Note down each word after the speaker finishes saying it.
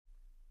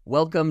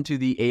Welcome to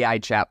the AI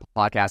Chat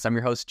podcast. I'm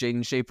your host,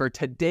 Jaden Schaefer.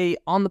 Today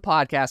on the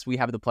podcast, we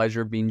have the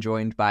pleasure of being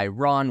joined by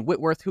Ron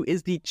Whitworth, who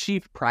is the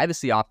Chief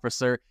Privacy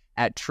Officer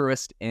at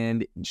Truist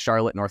in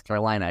Charlotte, North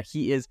Carolina.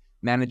 He is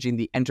managing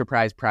the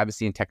Enterprise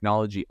Privacy and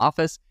Technology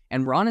Office,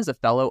 and Ron is a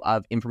fellow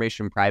of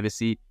information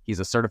privacy. He's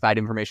a certified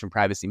information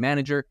privacy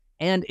manager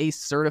and a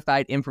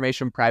certified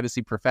information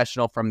privacy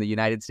professional from the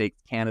United States,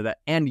 Canada,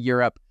 and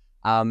Europe.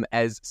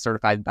 As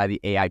certified by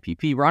the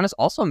AIPP. Ron is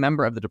also a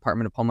member of the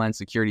Department of Homeland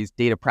Security's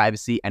Data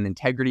Privacy and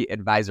Integrity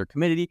Advisor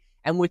Committee.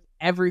 And with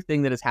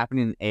everything that is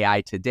happening in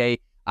AI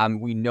today,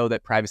 we know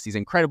that privacy is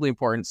incredibly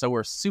important. So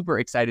we're super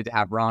excited to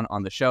have Ron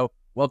on the show.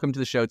 Welcome to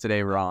the show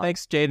today, Ron.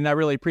 Thanks, Jaden. I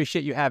really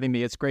appreciate you having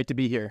me. It's great to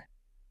be here.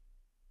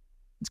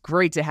 It's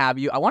great to have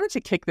you. I wanted to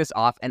kick this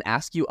off and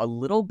ask you a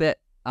little bit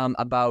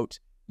about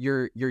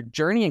your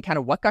journey and kind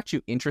of what got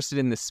you interested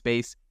in this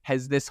space.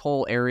 Has this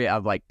whole area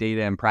of like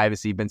data and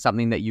privacy been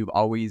something that you've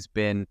always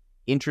been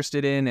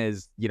interested in,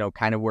 as you know,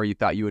 kind of where you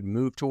thought you would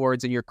move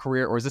towards in your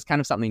career, or is this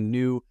kind of something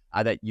new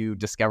that you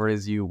discovered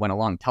as you went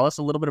along? Tell us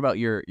a little bit about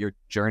your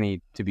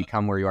journey to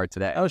become where you are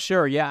today. Oh,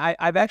 sure. Yeah,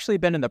 I've actually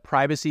been in the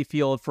privacy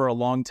field for a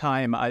long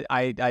time.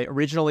 I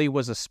originally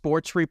was a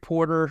sports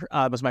reporter.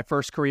 It was my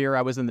first career.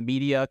 I was in the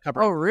media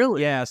covering. Oh,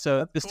 really? Yeah. So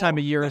That's this cool. time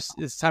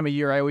of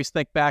year, I always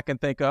think back and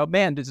think, oh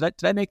man, did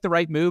I make the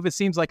right move? It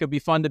seems like it'd be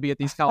fun to be at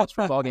these college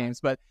football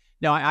games. But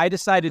no, I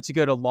decided to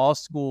go to law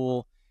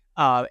school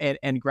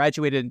and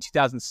graduated in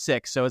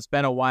 2006. So it's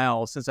been a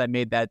while since I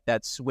made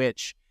that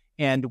switch.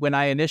 And when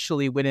I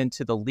initially went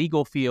into the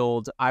legal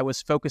field, I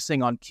was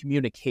focusing on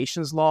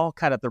communications law,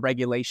 kind of the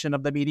regulation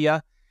of the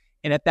media.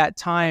 And at that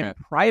time,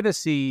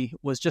 privacy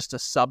was just a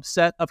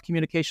subset of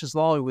communications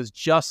law. It was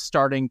just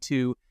starting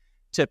to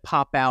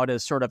pop out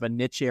as sort of a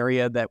niche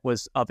area that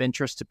was of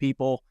interest to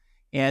people.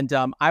 And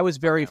I was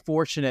very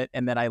fortunate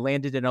in that I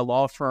landed in a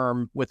law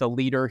firm with a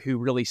leader who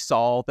really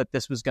saw that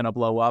this was going to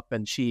blow up.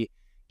 And she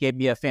gave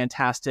me a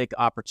fantastic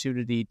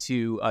opportunity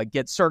to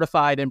get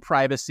certified in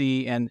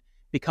privacy and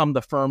become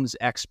the firm's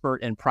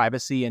expert in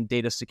privacy and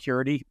data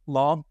security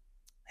law.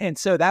 And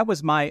so that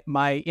was my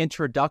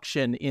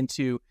introduction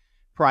into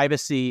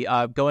privacy,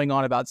 going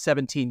on about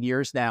 17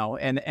 years now.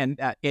 And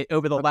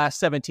over the last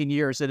 17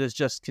 years, it has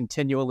just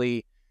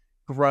continually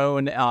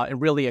grown and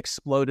really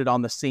exploded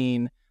on the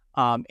scene.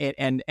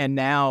 And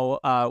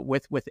now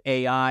with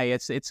AI,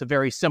 it's a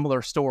very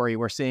similar story.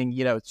 We're seeing,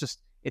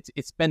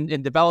 it's been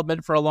in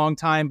development for a long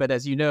time, but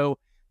as you know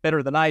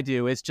better than I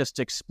do, it's just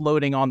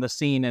exploding on the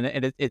scene,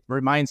 and it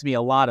reminds me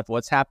a lot of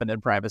what's happened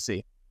in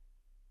privacy.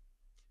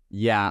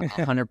 Yeah,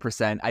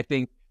 100%. I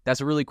think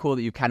that's really cool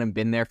that you've kind of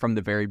been there from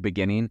the very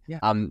beginning.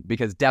 Yeah.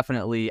 Because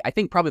definitely, I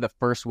think probably the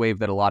first wave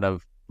that a lot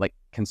of like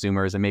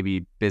consumers and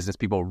maybe business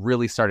people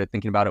really started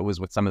thinking about it was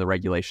with some of the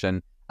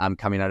regulation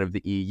coming out of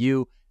the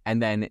EU.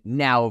 And then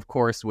now, of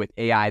course, with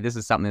AI, this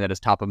is something that is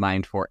top of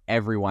mind for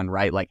everyone,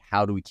 right? Like,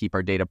 how do we keep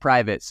our data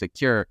private,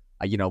 secure?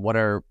 How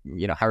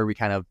are we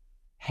kind of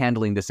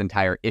handling this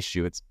entire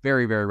issue? It's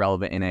very, very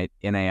relevant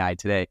in AI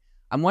today.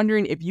 I'm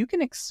wondering if you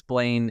can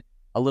explain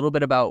a little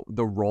bit about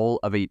the role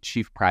of a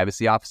chief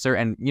privacy officer,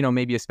 and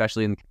maybe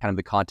especially in kind of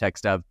the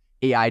context of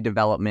AI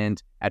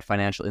development at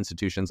financial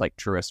institutions like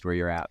Truist, where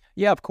you're at.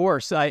 Yeah, of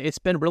course. It's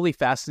been really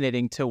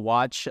fascinating to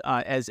watch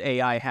as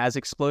AI has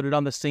exploded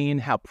on the scene,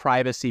 how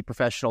privacy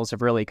professionals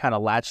have really kind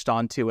of latched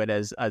onto it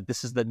as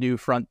this is the new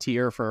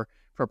frontier for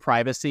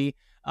privacy.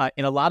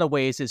 In a lot of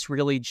ways, it's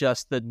really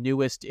just the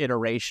newest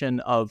iteration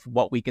of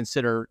what we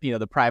consider,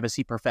 the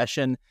privacy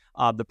profession.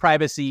 The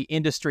privacy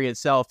industry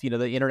itself, the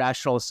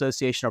International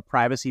Association of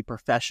Privacy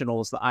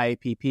Professionals, the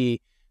IAPP,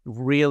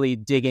 really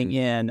digging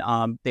in.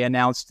 They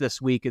announced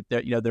this week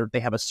that they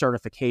have a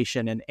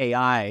certification in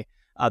AI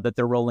that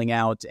they're rolling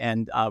out,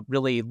 and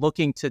really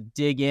looking to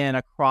dig in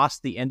across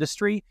the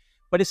industry.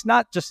 But it's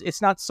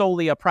not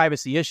solely a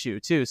privacy issue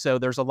too. So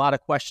there's a lot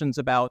of questions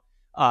about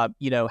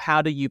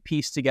how do you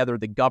piece together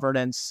the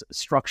governance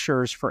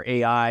structures for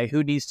AI,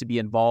 who needs to be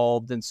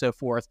involved, and so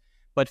forth.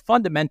 But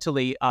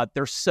fundamentally,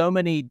 there's so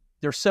many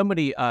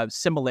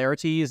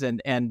similarities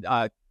and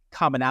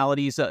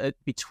commonalities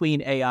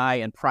between AI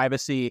and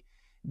privacy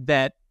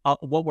that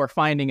what we're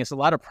finding is a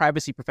lot of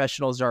privacy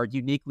professionals are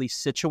uniquely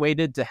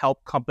situated to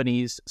help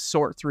companies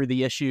sort through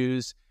the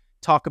issues,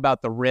 talk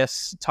about the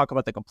risks, talk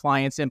about the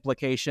compliance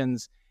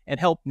implications, and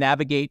help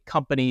navigate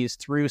companies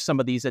through some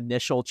of these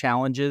initial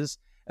challenges,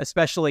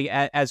 especially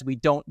as we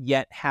don't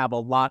yet have a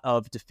lot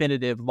of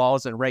definitive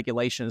laws and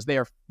regulations.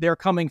 They're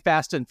coming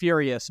fast and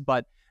furious,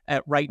 but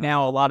right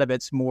now, a lot of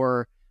it's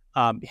more,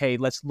 hey,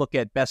 let's look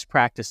at best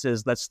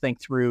practices. Let's think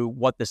through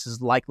what this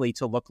is likely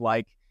to look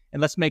like.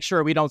 And let's make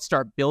sure we don't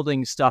start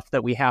building stuff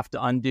that we have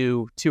to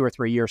undo 2 or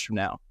 3 years from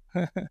now.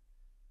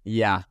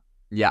 Yeah.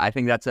 I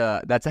think that's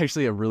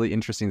actually a really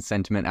interesting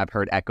sentiment I've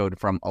heard echoed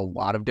from a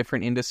lot of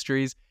different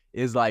industries,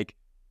 is like,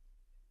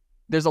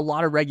 there's a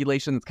lot of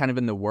regulation that's kind of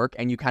in the work,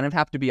 and you kind of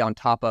have to be on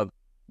top of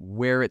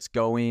where it's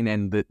going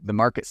and the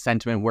market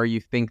sentiment, where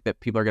you think that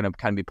people are going to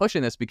kind of be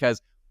pushing this,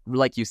 because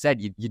like you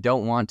said, you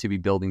don't want to be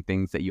building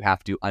things that you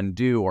have to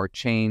undo or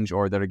change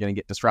or that are going to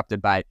get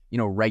disrupted by,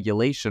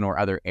 regulation or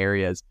other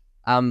areas.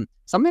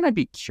 Something I'd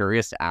be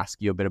curious to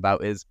ask you a bit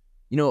about is,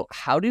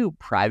 how do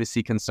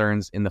privacy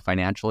concerns in the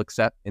financial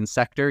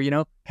sector,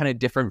 kind of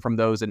different from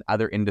those in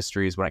other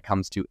industries when it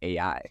comes to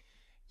AI?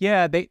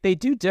 Yeah, they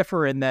do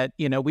differ in that,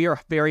 we are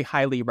very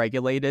highly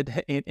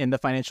regulated in the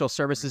financial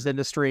services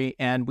industry.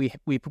 And we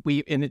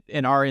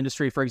in our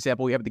industry, for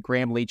example, we have the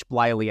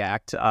Gramm-Leach-Bliley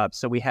Act.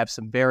 So we have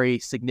some very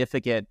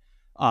significant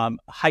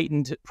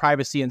heightened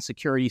privacy and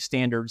security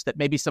standards that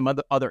maybe some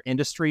other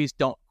industries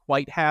don't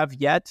quite have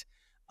yet.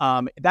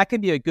 That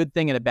can be a good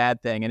thing and a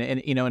bad thing. And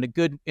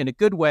in a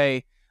good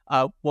way,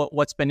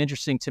 what's been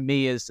interesting to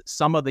me is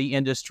some of the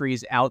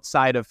industries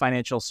outside of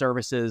financial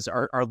services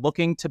are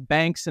looking to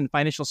banks and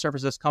financial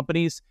services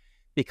companies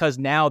because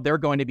now they're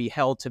going to be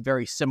held to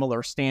very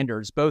similar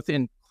standards, both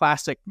in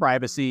classic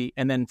privacy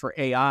and then for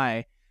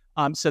AI.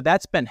 So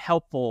that's been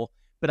helpful.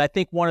 But I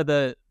think one of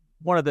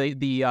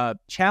the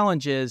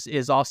challenges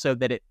is also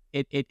that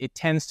it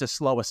tends to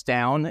slow us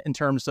down in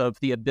terms of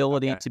the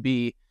ability to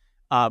be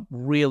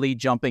really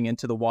jumping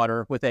into the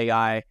water with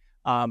AI.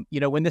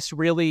 When this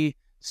really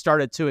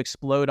started to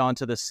explode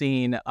onto the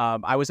scene,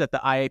 I was at the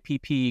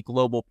IAPP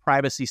Global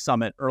Privacy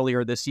Summit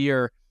earlier this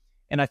year,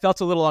 and I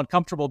felt a little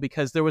uncomfortable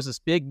because there was this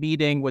big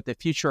meeting with the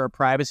Future of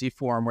Privacy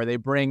Forum where they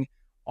bring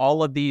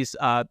all of these,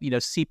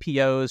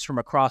 CPOs from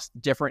across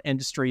different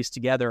industries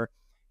together,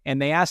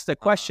 and they asked the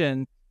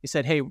question. He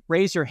said, "Hey,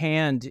 raise your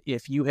hand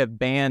if you have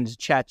banned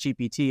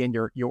ChatGPT in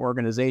your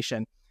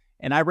organization."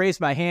 And I raised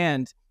my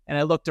hand. And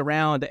I looked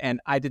around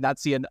and I did not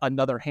see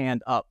another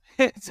hand up.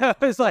 So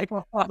it was like,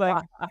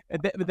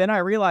 then I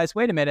realized,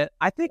 wait a minute,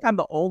 I think I'm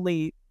the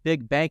only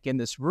big bank in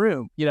this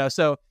room,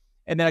 So,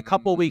 and then a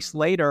couple of weeks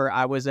later,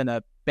 I was in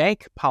a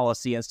Bank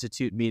Policy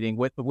Institute meeting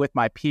with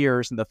my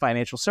peers in the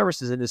financial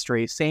services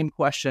industry. Same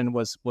question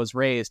was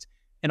raised,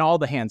 and all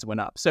the hands went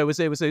up. So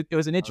it was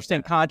an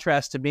interesting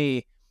contrast to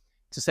me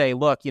to say,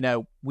 look,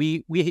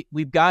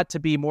 we've got to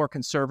be more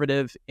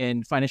conservative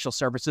in financial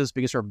services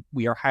because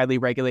we are highly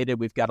regulated.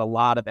 We've got a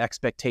lot of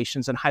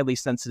expectations and highly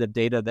sensitive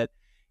data that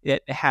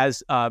it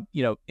has,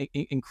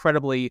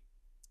 incredibly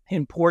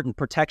important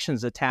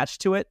protections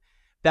attached to it.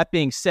 That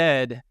being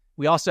said,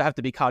 we also have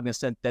to be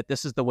cognizant that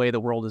this is the way the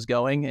world is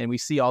going, and we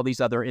see all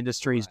these other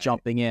industries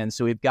jumping in.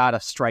 So we've got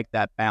to strike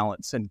that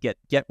balance and get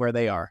where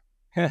they are.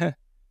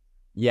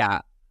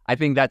 Yeah. I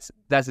think that's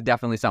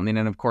definitely something.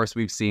 And of course,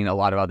 we've seen a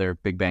lot of other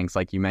big banks,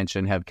 like you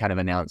mentioned, have kind of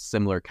announced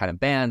similar kind of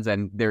bans.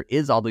 And there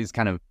is all these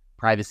kind of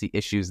privacy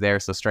issues there.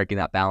 So striking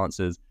that balance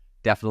is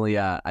definitely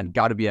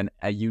got to be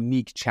a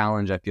unique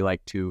challenge, I feel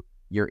like, to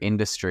your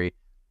industry.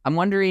 I'm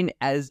wondering,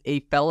 as a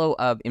fellow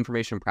of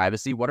information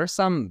privacy, what are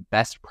some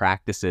best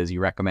practices you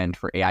recommend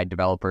for AI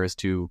developers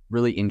to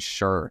really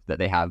ensure that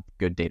they have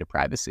good data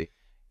privacy?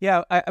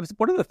 Yeah,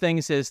 one of the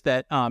things is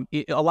that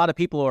a lot of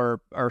people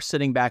are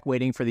sitting back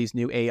waiting for these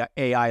new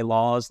AI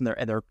laws, and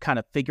they're kind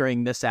of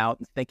figuring this out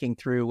and thinking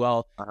through,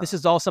 well, this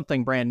is all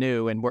something brand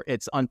new and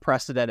it's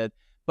unprecedented.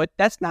 But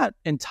that's not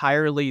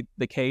entirely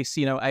the case.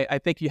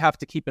 I think you have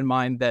to keep in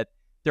mind that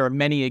there are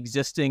many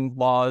existing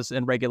laws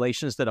and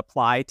regulations that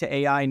apply to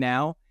AI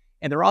now.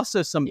 And there are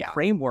also some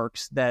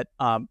frameworks that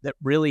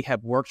really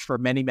have worked for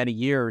many, many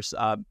years,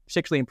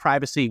 particularly in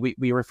privacy.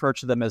 We refer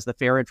to them as the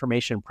Fair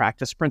Information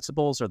Practice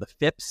Principles, or the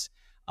FIPS.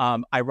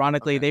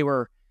 Ironically, they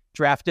were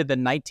drafted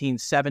in the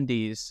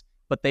 1970s,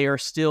 but they are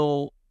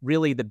still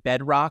really the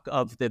bedrock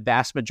of the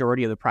vast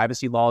majority of the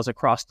privacy laws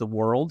across the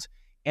world.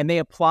 And they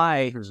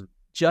apply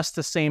just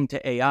the same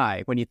to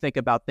AI. When you think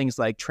about things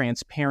like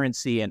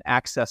transparency and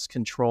access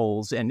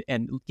controls and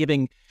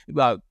giving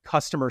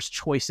customers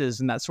choices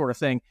and that sort of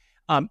thing,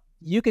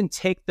 you can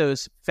take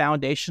those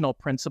foundational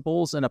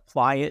principles and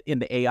apply it in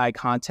the AI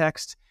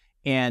context,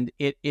 and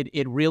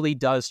it really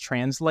does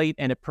translate,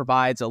 and it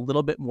provides a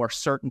little bit more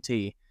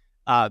certainty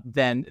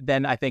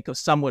than I think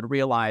some would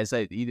realize.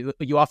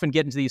 You often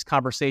get into these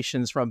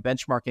conversations from a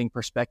benchmarking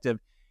perspective,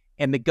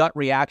 and the gut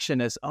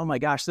reaction is, oh my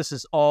gosh, this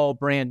is all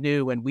brand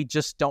new, and we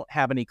just don't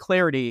have any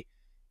clarity.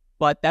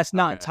 But that's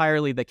not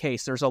entirely the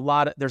case. There's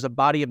a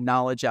body of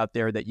knowledge out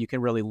there that you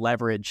can really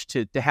leverage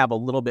to have a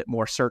little bit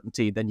more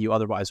certainty than you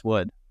otherwise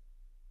would.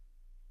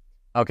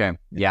 Okay.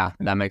 Yeah,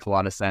 that makes a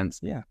lot of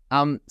sense. Yeah.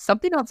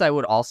 Something else I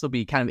would also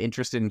be kind of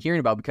interested in hearing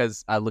about,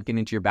 because looking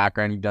into your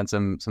background, you've done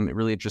some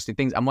really interesting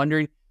things. I'm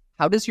wondering,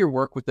 how does your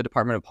work with the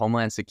Department of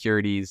Homeland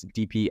Security's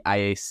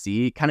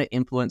DPIAC kind of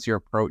influence your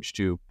approach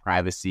to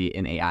privacy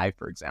in AI,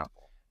 for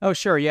example? Oh,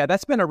 sure. Yeah,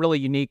 that's been a really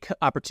unique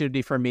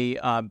opportunity for me.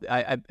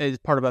 I as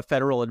part of a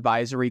federal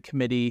advisory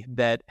committee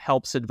that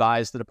helps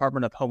advise the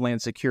Department of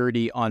Homeland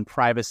Security on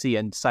privacy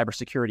and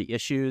cybersecurity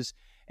issues.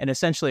 And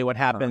essentially what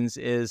happens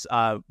is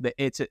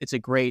it's a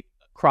great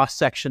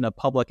cross-section of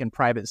public and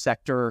private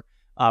sector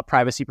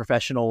privacy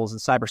professionals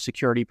and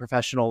cybersecurity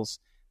professionals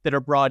that are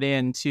brought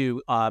in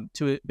to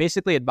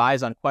basically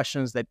advise on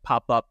questions that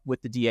pop up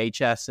with the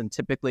DHS. And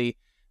typically,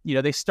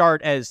 they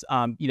start as,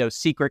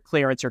 secret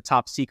clearance or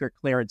top secret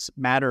clearance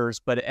matters.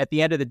 But at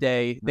the end of the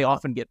day, they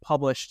often get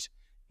published.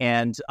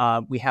 and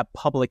we have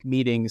public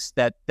meetings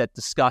that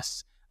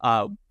discuss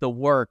the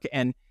work.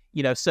 And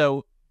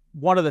so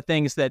one of the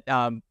things that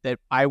that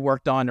I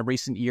worked on in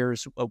recent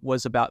years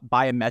was about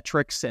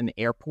biometrics in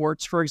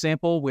airports, for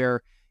example,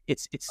 where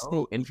it's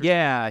interesting.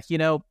 yeah,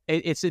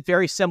 it's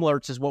very similar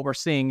to what we're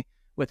seeing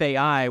with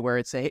AI, where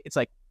it's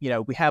like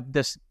we have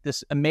this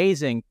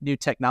amazing new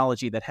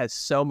technology that has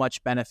so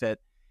much benefit,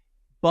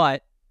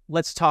 but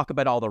let's talk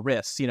about all the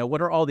risks.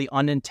 What are all the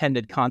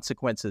unintended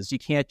consequences? You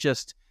can't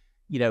just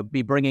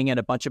be bringing in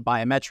a bunch of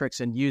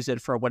biometrics and use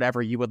it for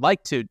whatever you would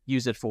like to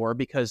use it for,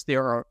 because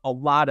there are a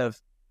lot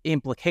of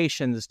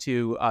implications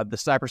to the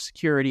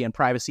cybersecurity and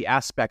privacy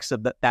aspects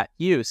of that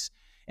use.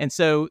 And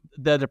so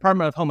the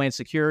Department of Homeland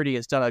Security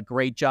has done a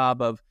great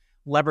job of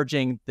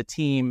leveraging the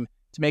team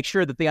to make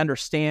sure that they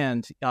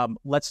understand,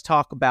 let's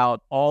talk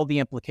about all the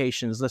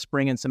implications. Let's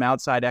bring in some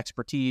outside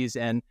expertise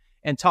and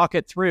talk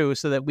it through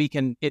so that we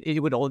can,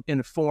 it would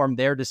inform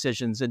their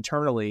decisions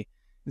internally.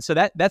 And so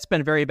that's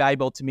been very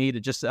valuable to me to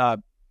just to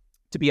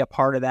be a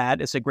part of that.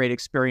 It's a great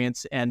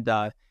experience, and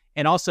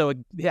also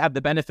have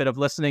the benefit of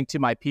listening to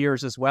my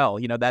peers as well.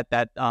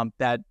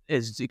 That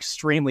is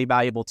extremely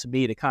valuable to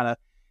me to kind of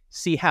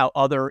see how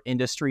other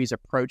industries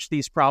approach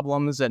these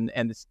problems and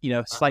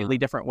slightly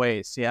different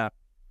ways. Yeah.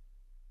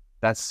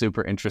 That's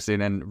super interesting,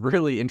 and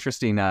really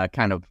interesting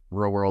kind of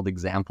real world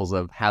examples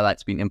of how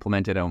that's being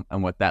implemented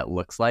and what that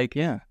looks like.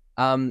 Yeah.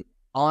 On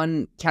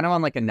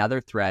like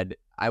another thread,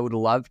 I would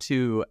love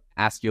to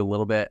ask you a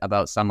little bit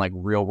about some like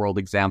real world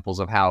examples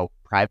of how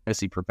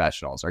privacy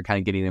professionals are kind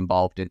of getting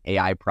involved in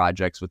AI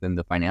projects within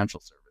the financial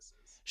services.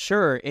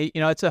 Sure.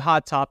 It's a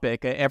hot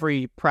topic.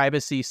 Every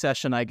privacy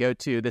session I go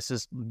to, this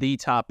is the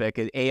topic: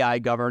 AI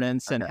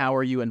governance. And how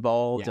are you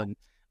involved? Yeah.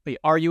 And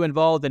are you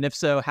involved? And if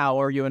so,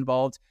 how are you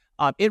involved?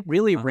 It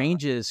really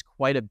ranges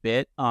quite a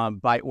bit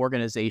by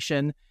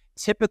organization.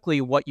 Typically,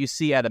 what you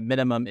see at a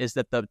minimum is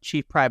that the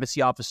chief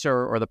privacy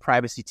officer or the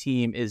privacy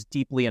team is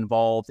deeply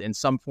involved in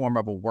some form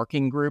of a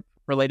working group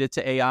related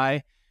to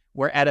AI,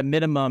 where at a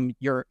minimum,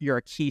 you're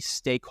a key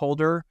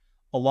stakeholder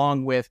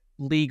along with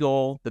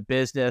legal, the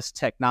business,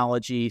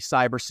 technology,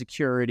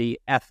 cybersecurity,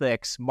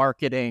 ethics,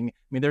 marketing.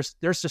 I mean,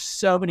 there's just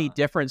so many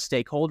different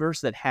stakeholders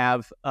that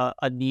have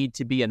a need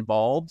to be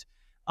involved.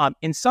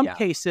 In some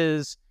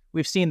cases,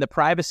 we've seen the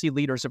privacy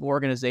leaders of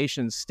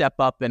organizations step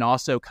up and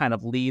also kind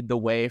of lead the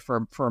way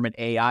from an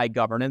AI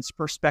governance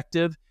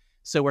perspective.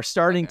 So we're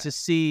starting to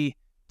see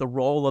the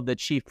role of the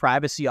chief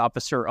privacy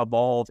officer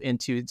evolve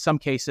into, in some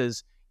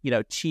cases,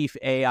 chief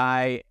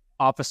AI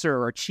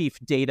officer or chief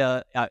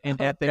data and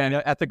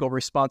ethical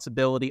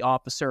responsibility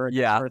officer and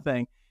that sort of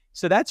thing.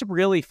 So that's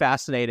really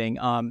fascinating.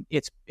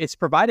 It's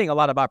providing a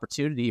lot of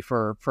opportunity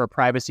for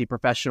privacy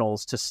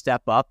professionals to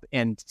step up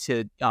and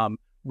to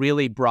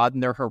really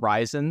broaden their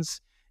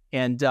horizons.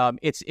 And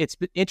it's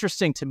been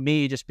interesting to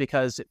me just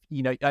because,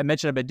 I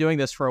mentioned I've been doing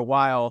this for a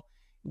while.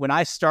 When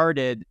I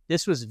started,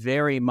 this was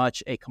very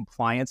much a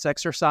compliance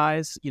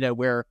exercise,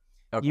 where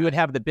you would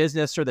have the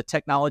business or the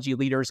technology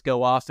leaders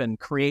go off and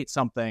create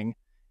something,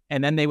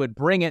 and then they would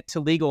bring it to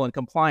legal and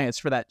compliance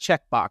for that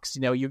checkbox.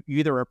 You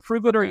either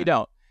approve it or you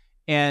don't.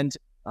 And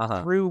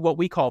through what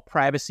we call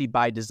privacy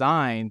by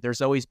design,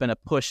 there's always been a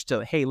push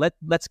to, hey,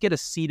 let's get a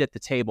seat at the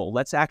table.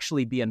 Let's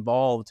actually be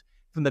involved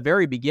from the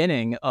very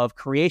beginning of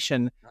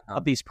creation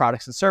of these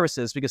products and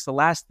services, because the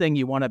last thing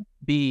you want to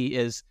be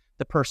is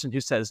the person who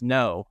says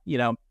no,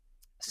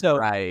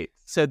 So,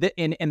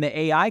 in the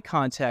AI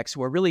context,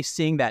 we're really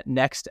seeing that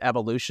next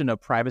evolution of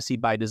privacy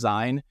by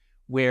design,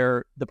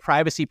 where the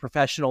privacy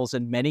professionals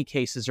in many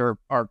cases are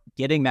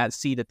getting that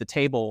seat at the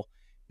table,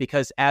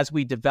 because as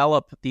we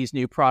develop these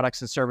new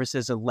products and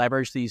services and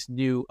leverage these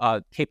new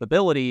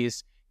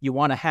capabilities, you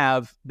want to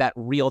have that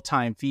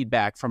real-time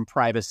feedback from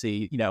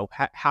privacy.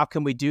 How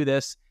can we do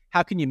this?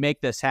 How can you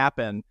make this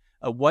happen?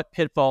 What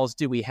pitfalls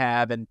do we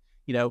have? And,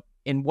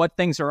 and what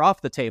things are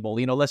off the table?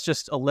 Let's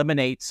just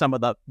eliminate some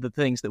of the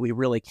things that we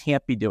really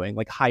can't be doing,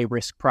 like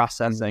high-risk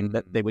processing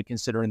that they would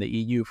consider in the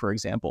EU, for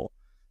example.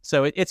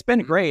 So it's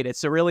been great.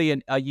 It's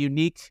a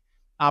unique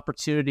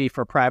opportunity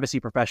for privacy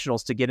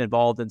professionals to get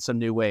involved in some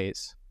new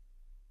ways.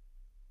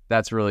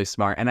 That's really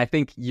smart. And I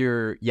think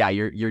you're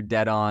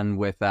dead on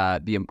with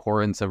the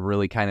importance of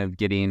really kind of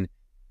getting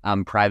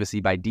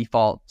privacy by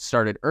default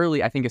started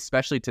early. I think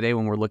especially today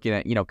when we're looking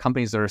at,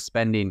 companies that are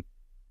spending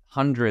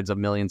hundreds of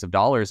millions of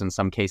dollars in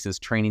some cases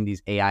training these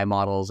AI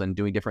models and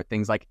doing different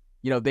things, like,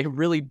 they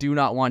really do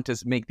not want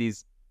to make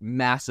these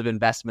massive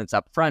investments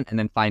up front and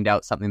then find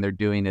out something they're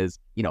doing is,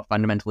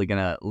 fundamentally going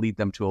to lead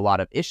them to a lot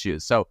of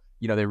issues. So,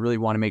 they really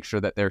want to make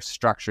sure that they're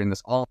structuring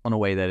this all in a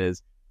way that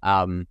is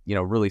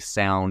really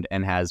sound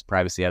and has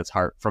privacy at its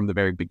heart from the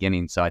very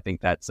beginning. So I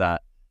think that's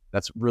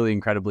really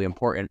incredibly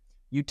important.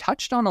 You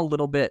touched on a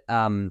little bit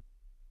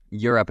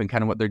Europe and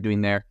kind of what they're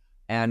doing there,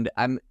 and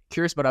I'm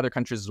curious about other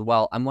countries as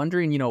well. I'm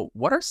wondering,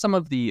 what are some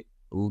of the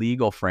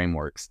legal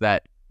frameworks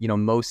that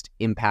most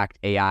impact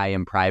AI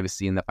and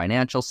privacy in the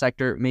financial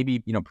sector? Maybe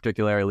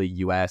particularly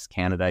U.S.,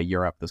 Canada,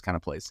 Europe, those kind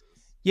of places.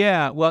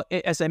 Yeah, well,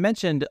 as I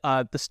mentioned,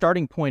 the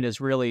starting point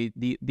is really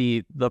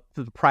the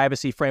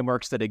privacy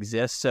frameworks that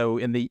exist. So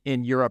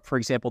in Europe, for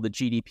example, the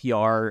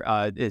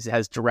GDPR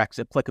has direct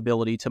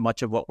applicability to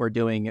much of what we're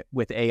doing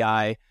with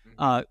AI.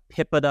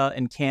 HIPAA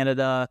in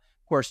Canada,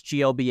 of course,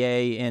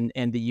 GLBA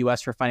in the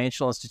U.S. for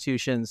financial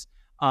institutions.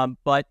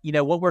 But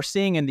what we're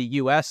seeing in the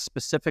U.S.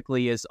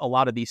 specifically is a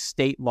lot of these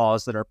state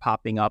laws that are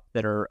popping up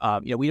that are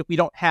we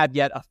don't have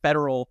yet a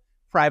federal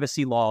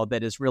privacy law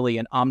that is really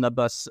an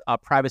omnibus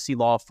privacy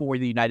law for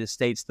the United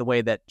States, the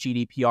way that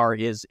GDPR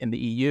is in the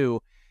EU.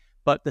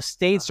 But the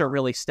states are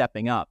really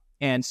stepping up.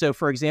 And so,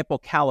 for example,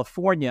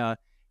 California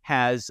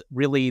has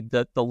really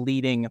the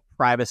leading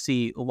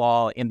privacy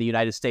law in the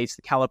United States,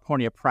 the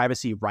California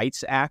Privacy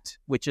Rights Act,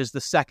 which is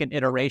the second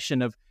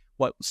iteration of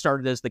what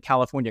started as the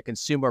California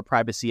Consumer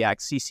Privacy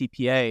Act,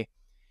 CCPA.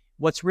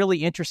 What's really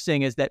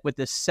interesting is that with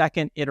the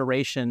second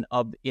iteration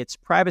of its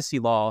privacy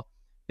law,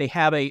 they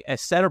have a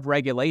set of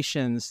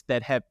regulations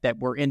that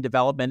were in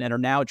development and are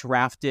now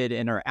drafted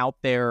and are out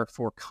there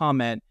for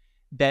comment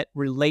that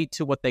relate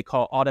to what they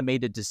call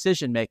automated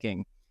decision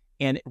making.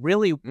 And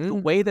really, the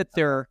way that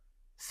they're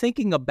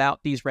thinking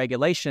about these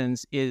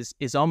regulations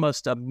is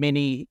almost a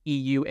mini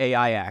EU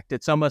AI Act.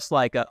 It's almost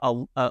like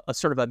a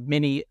sort of a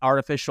mini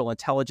artificial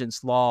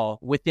intelligence law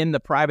within the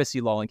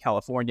privacy law in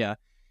California.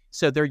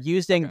 So they're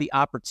using the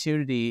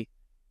opportunity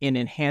in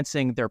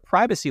enhancing their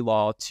privacy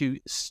law to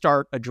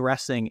start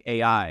addressing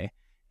AI.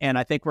 And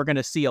I think we're going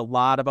to see a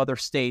lot of other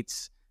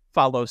states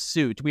follow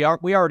suit. We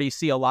already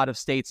see a lot of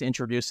states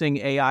introducing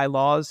AI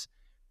laws,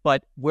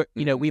 but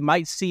we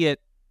might see it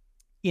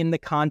in the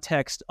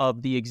context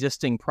of the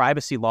existing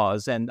privacy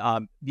laws. And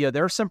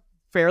there are some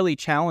fairly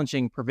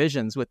challenging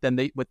provisions within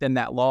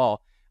that law,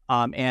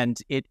 and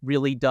it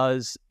really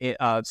does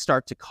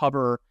start to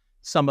cover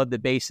some of the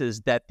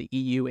bases that the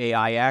EU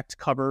AI Act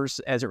covers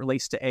as it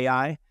relates to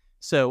AI.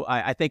 So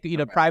I think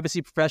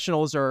privacy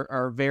professionals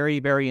are very,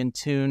 very in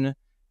tune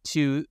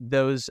to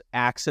those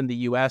acts in the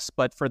U.S.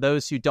 But for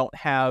those who don't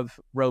have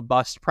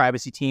robust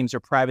privacy teams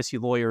or privacy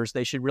lawyers,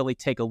 they should really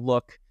take a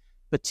look,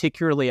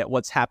 particularly at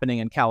what's happening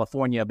in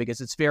California, because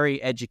it's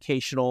very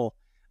educational,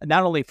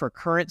 not only for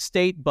current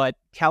state, but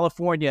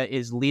California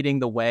is leading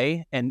the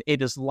way, and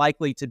it is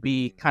likely to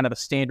be kind of a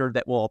standard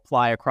that will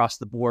apply across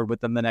the board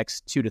within the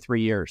next 2 to 3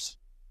 years.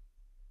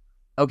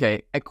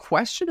 Okay, a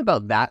question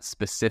about that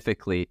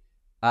specifically.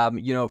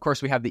 Of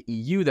course, we have the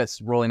EU that's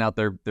rolling out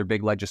their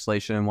big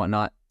legislation and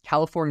whatnot.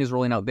 California's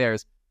rolling out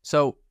theirs.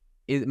 So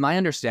my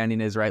understanding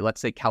is, right, let's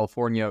say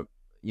California,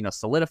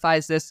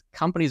 solidifies this.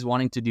 Companies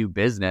wanting to do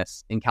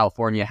business in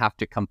California have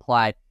to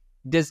comply.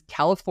 Does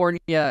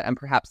California and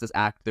perhaps this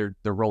act they're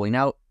rolling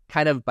out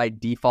kind of by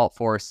default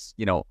force,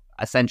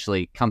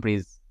 essentially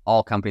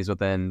all companies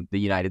within the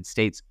United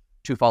States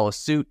to follow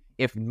suit?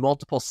 If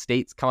multiple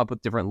states come up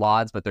with different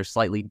laws, but they're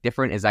slightly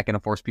different, is that going to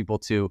force people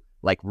to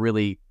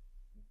really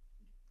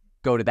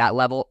go to that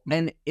level?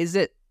 And is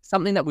it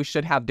something that we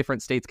should have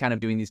different states kind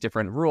of doing these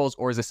different rules,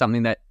 or is it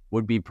something that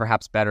would be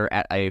perhaps better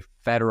at a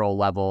federal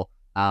level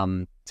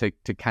to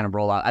kind of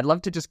roll out? I'd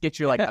love to just get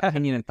your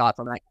opinion and thoughts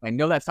on that. I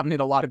know that's something that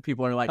a lot of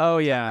people are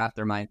wrap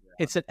their mind around.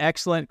 It's an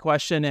excellent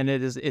question, and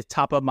it's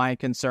top of mind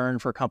concern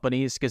for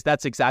companies, because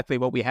that's exactly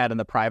what we had in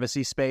the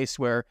privacy space,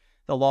 where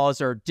the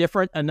laws are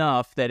different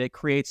enough that it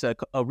creates a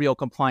real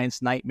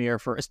compliance nightmare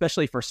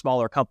especially for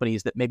smaller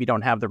companies that maybe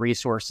don't have the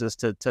resources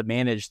to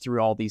manage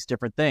through all these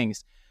different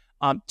things.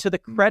 To the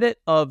credit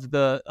of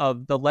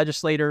the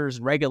legislators,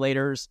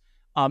 regulators,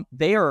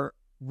 they are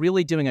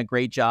really doing a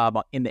great job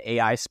in the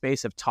AI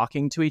space of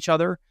talking to each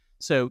other.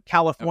 So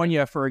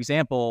California, for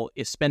example,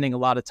 is spending a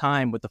lot of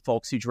time with the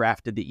folks who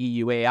drafted the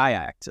EU AI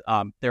Act.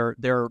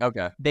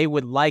 They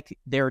would like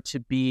there to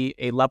be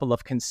a level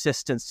of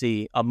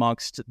consistency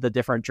amongst the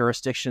different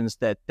jurisdictions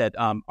that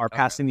are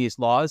passing these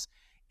laws,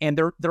 and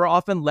they're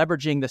often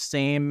leveraging the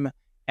same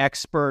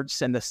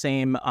experts and the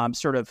same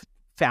sort of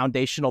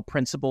foundational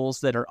principles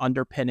that are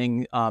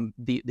underpinning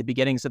the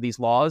beginnings of these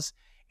laws.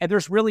 And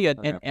there's really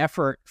an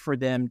effort for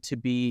them to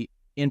be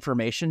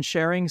information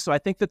sharing. So I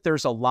think that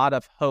there's a lot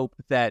of hope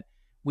that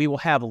we will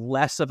have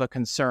less of a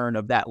concern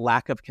of that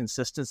lack of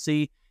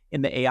consistency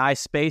in the AI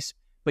space.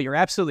 But you're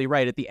absolutely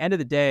right. At the end of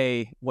the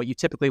day, what you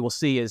typically will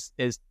see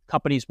is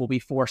companies will be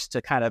forced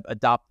to kind of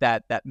adopt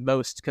that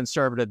most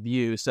conservative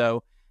view.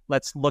 So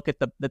let's look at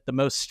the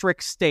most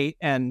strict state,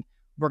 and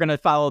we're going to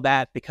follow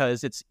that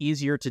because it's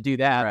easier to do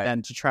that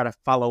than to try to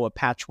follow a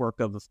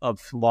patchwork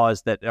of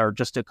laws that are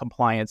just a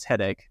compliance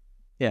headache.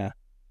 Yeah.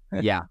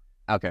 Yeah.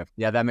 Okay.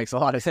 Yeah, that makes a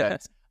lot of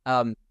sense.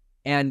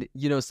 And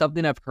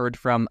something I've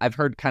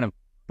heard kind of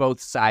both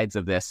sides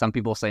of this. Some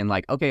people saying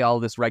okay, all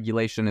this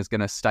regulation is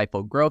going to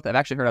stifle growth. I've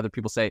actually heard other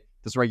people say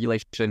this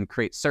regulation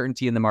creates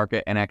certainty in the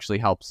market and actually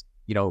helps,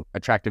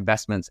 attract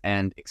investments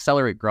and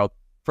accelerate growth.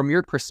 From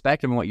your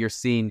perspective and what you're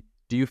seeing,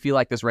 do you feel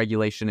like this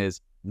regulation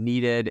is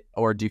needed,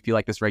 or do you feel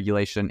like this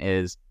regulation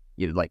is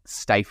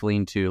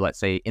stifling to, let's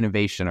say,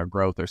 innovation or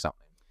growth or something?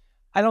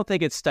 I don't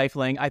think it's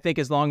stifling. I think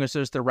as long as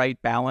there's the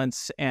right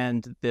balance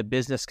and the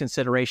business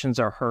considerations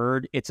are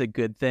heard, it's a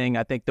good thing.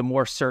 I think the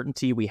more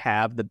certainty we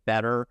have, the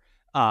better.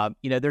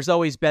 There's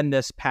always been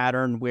this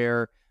pattern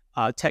where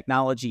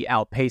technology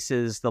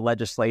outpaces the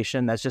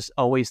legislation. That's just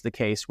always the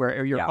case,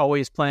 where you're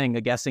always playing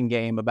a guessing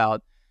game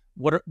about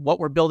what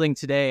we're building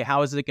today.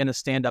 How is it going to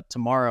stand up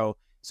tomorrow?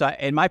 So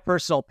in my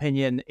personal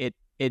opinion, it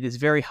is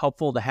very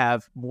helpful to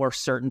have more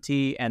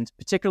certainty and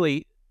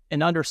particularly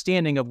an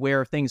understanding of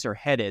where things are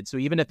headed. So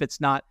even if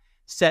it's not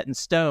set in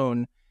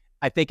stone,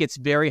 I think it's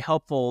very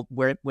helpful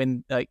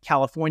when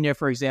California,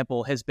 for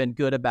example, has been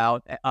good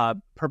about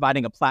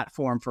providing a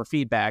platform for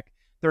feedback.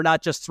 They're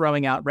not just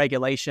throwing out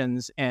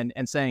regulations and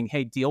saying,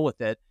 hey, deal with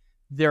it.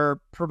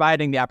 They're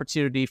providing the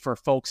opportunity for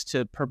folks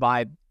to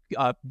provide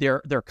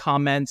their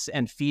comments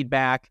and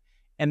feedback,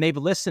 and they've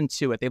listened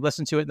to it. They've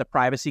listened to it in the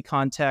privacy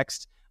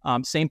context.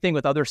 Same thing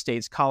with other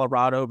states,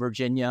 Colorado,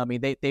 Virginia. I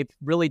mean, they've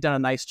really done a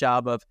nice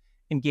job of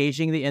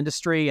engaging the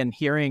industry and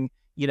hearing,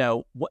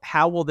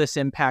 how will this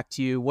impact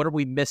you? What are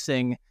we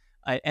missing?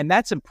 And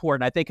that's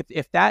important. I think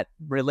if that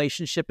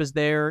relationship is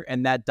there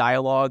and that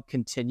dialogue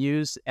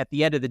continues, at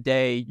the end of the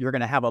day, you're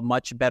going to have a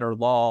much better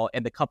law,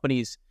 and the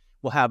companies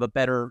will have a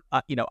better,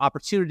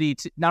 opportunity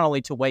to not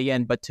only to weigh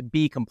in, but to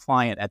be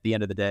compliant at the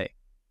end of the day.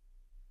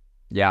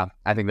 Yeah,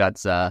 I think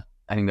that's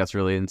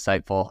really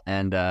insightful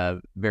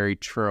and very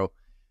true.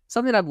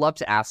 Something I'd love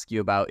to ask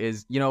you about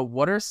is,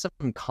 what are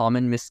some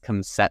common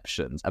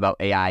misconceptions about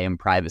AI and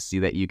privacy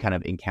that you kind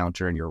of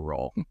encounter in your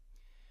role?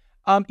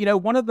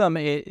 One of them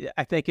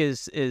I think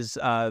is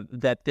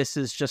that this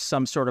is just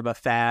some sort of a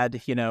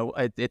fad.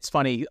 It's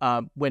funny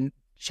when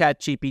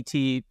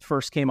ChatGPT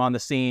first came on the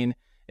scene,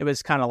 it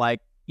was kind of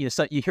like,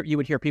 so you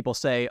would hear people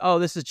say, "Oh,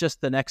 this is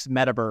just the next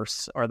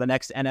metaverse or the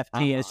next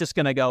NFT, and it's just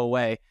going to go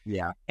away."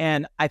 Yeah,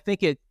 and I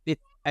think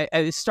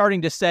it's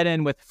starting to set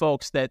in with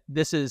folks that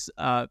this is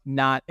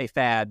not a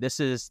fad. This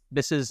is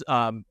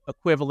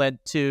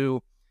equivalent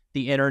to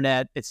the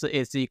internet. It's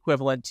the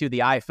equivalent to the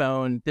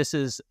iPhone. This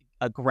is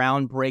a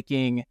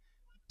groundbreaking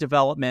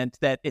development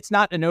that it's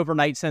not an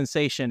overnight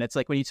sensation. It's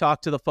like when you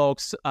talk to the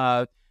folks,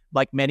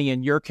 like many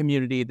in your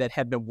community that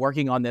have been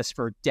working on this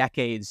for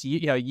decades,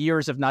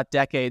 years, if not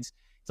decades.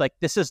 It's like,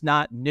 this is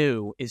not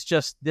new. It's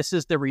just, this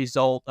is the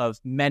result of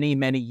many,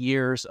 many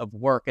years of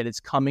work, and it's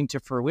coming to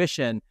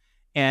fruition,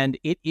 and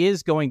it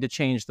is going to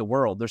change the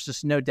world. There's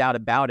just no doubt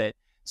about it.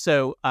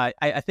 So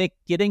I think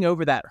getting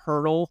over that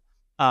hurdle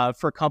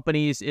for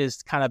companies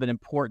is kind of an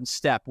important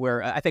step,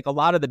 where I think a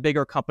lot of the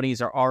bigger companies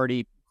are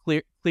already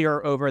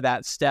clear over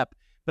that step.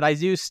 But I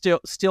do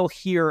still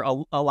hear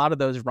a lot of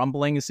those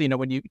rumblings.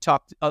 When you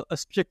talk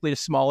particularly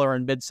to smaller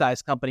and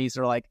mid-sized companies,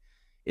 they're like,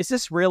 is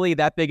this really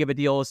that big of a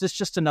deal? Is this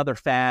just another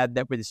fad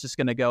that is just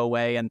going to go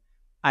away? And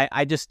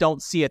I just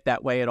don't see it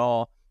that way at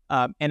all.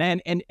 And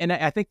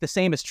I think the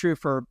same is true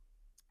for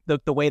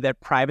the way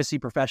that privacy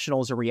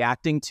professionals are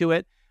reacting to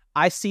it.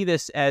 I see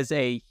this as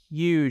a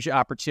huge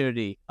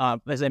opportunity.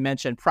 As I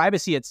mentioned,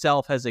 privacy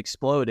itself has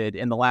exploded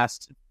in the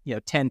last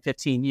 10,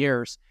 15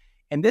 years.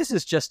 And this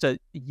is just a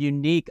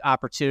unique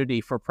opportunity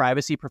for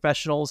privacy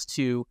professionals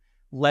to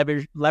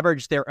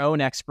leverage their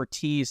own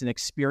expertise and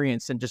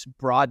experience and just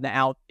broaden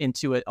out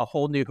into a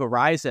whole new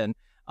horizon.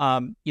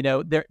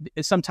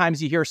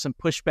 Sometimes you hear some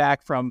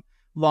pushback from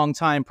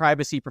longtime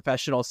privacy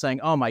professionals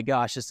saying, "Oh my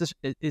gosh,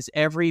 is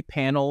every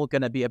panel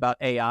going to be about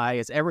AI?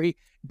 Is every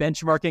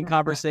benchmarking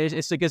conversation?"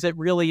 It's because it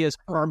really is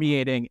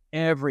permeating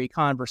every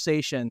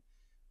conversation.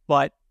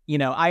 But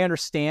I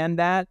understand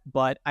that,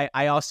 but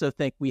I also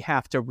think we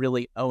have to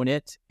really own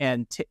it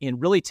and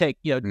really take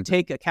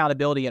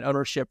accountability and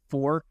ownership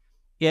for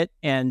it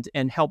and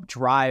help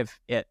drive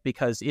it,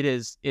 because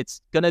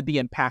it's going to be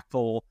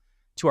impactful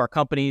to our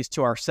companies,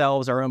 to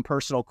ourselves, our own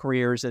personal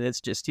careers, and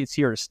it's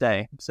here to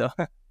stay. So.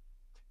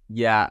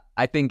 Yeah,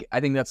 I think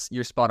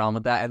you're spot on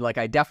with that. And like,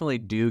 I definitely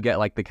do get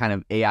like the kind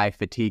of AI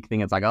fatigue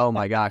thing. It's like, oh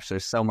my gosh,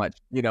 there's so much,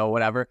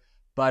 whatever.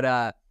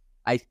 But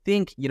I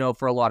think,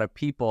 for a lot of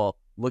people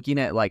looking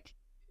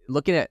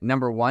at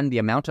number one, the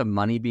amount of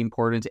money being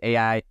poured into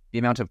AI, the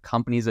amount of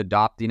companies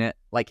adopting it,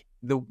 like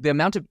the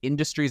amount of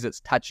industries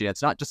it's touching.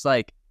 It's not just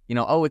like,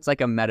 it's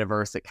like a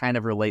metaverse. It kind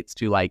of relates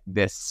to like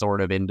this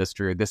sort of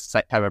industry or this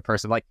type of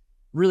person. Like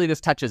really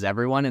this touches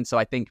everyone. And so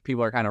I think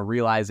people are kind of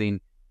realizing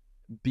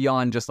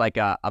beyond just like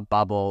a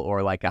bubble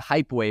or like a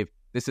hype wave,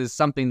 this is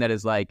something that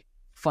is like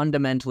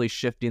fundamentally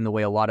shifting the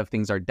way a lot of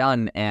things are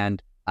done.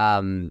 And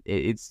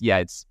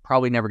it's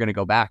probably never going to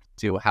go back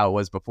to how it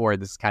was before.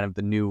 This is kind of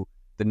the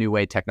new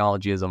way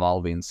technology is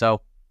evolving.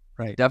 So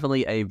right.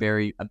 Definitely a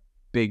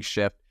big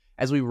shift.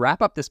 As we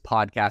wrap up this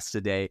podcast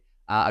today,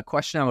 a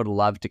question I would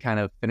love to kind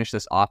of finish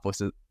this off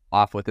with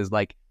is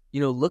like,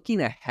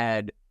 looking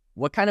ahead,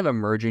 what kind of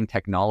emerging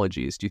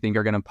technologies do you think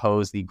are going to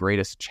pose the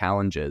greatest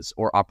challenges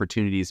or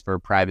opportunities for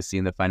privacy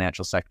in the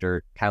financial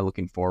sector kind of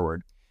looking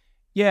forward?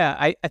 Yeah,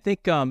 I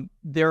think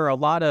there are a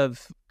lot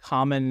of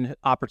common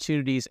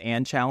opportunities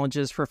and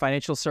challenges for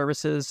financial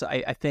services.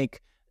 I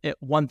think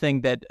one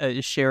thing that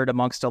is shared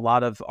amongst a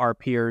lot of our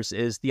peers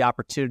is the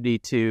opportunity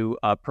to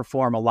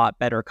perform a lot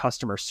better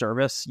customer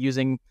service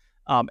using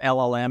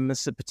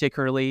LLMs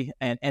particularly,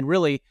 and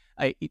really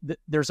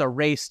there's a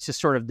race to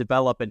sort of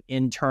develop an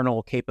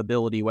internal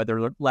capability, whether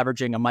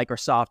leveraging a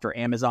Microsoft or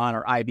Amazon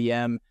or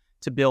IBM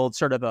to build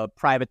sort of a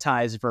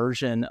privatized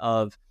version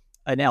of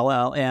an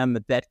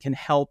LLM that can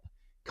help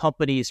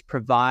companies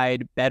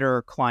provide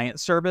better client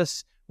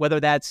service, whether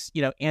that's,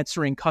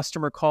 answering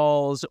customer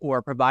calls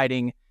or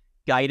providing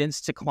guidance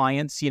to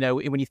clients.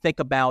 When you think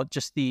about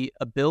just the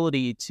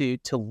ability to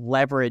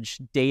leverage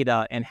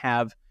data and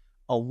have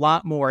a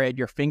lot more at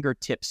your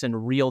fingertips in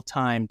real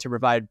time to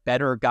provide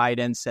better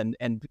guidance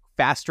and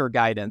faster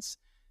guidance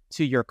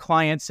to your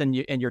clients and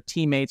your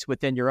teammates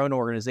within your own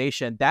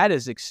organization, that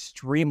is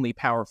extremely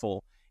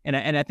powerful.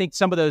 And I think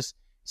some of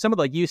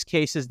the use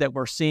cases that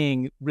we're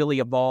seeing really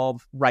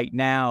evolve right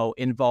now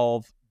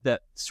involve the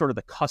sort of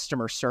the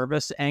customer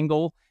service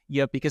angle,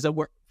 because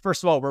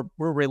first of all,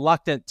 we're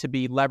reluctant to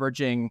be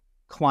leveraging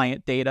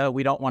client data.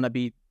 We don't want to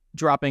be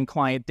dropping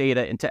client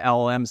data into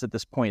LLMs at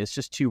this point. It's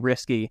just too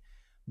risky.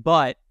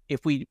 But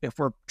if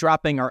we're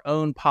dropping our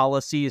own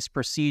policies,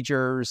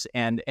 procedures,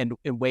 and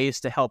ways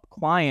to help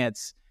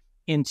clients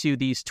into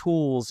these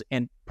tools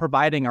and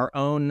providing our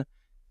own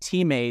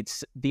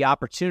teammates the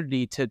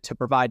opportunity to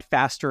provide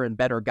faster and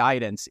better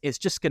guidance, is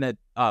just going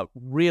to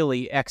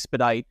really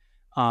expedite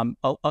a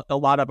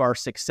lot of our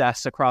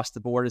success across the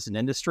board as an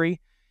industry.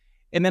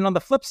 And then on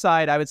the flip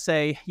side, I would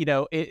say,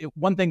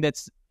 one thing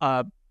that's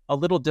a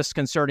little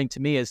disconcerting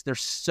to me is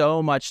there's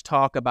so much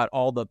talk about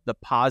all the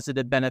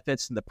positive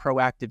benefits and the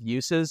proactive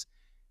uses,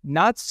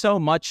 not so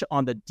much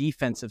on the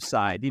defensive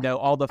side,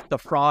 all the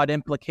fraud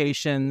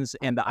implications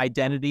and the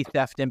identity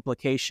theft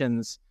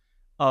implications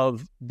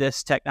of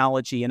this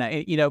technology.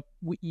 And,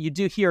 you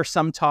do hear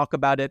some talk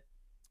about it,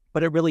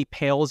 but it really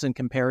pales in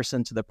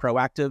comparison to the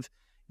proactive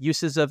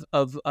uses of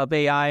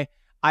AI.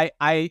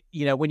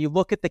 When you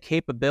look at the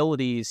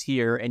capabilities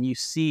here and you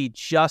see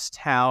just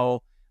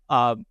how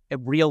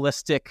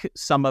realistic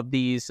some of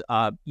these,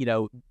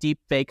 deep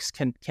fakes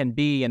can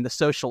be, and the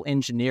social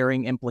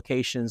engineering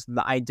implications, and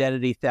the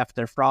identity theft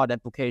and fraud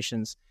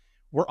implications,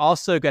 we're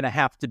also going to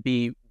have to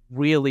be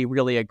really,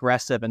 really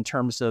aggressive in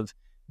terms of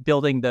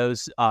building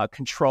those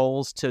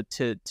controls to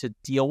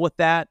deal with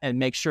that and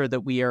make sure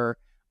that we are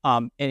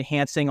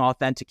enhancing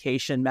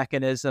authentication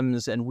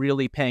mechanisms and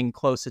really paying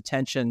close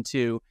attention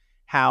to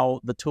how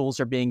the tools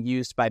are being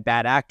used by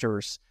bad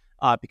actors,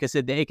 because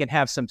they can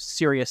have some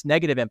serious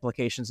negative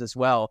implications as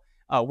well.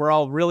 We're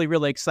all really,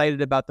 really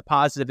excited about the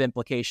positive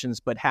implications,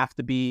 but have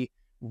to be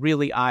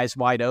really eyes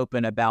wide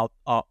open about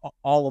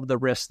all of the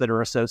risks that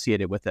are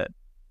associated with it.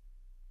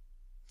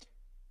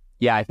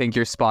 Yeah, I think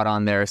you're spot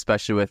on there,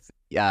 especially with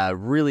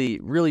really,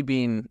 really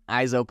being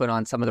eyes open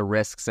on some of the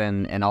risks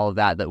and all of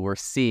that we're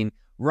seeing.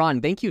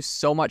 Ron, thank you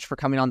so much for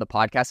coming on the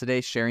podcast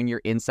today, sharing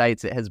your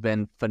insights. It has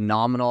been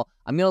phenomenal.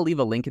 I'm going to leave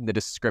a link in the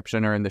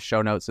description or in the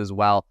show notes as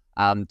well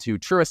to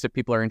Truist if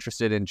people are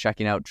interested in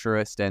checking out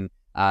Truist and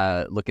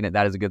looking at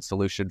that as a good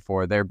solution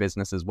for their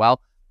business as well.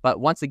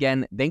 But once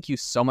again, thank you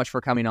so much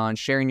for coming on,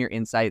 sharing your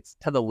insights.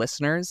 To the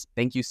listeners,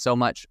 thank you so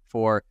much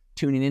for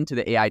tuning into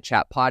the AI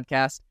Chat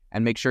podcast,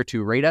 and make sure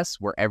to rate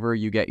us wherever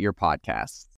you get your podcasts.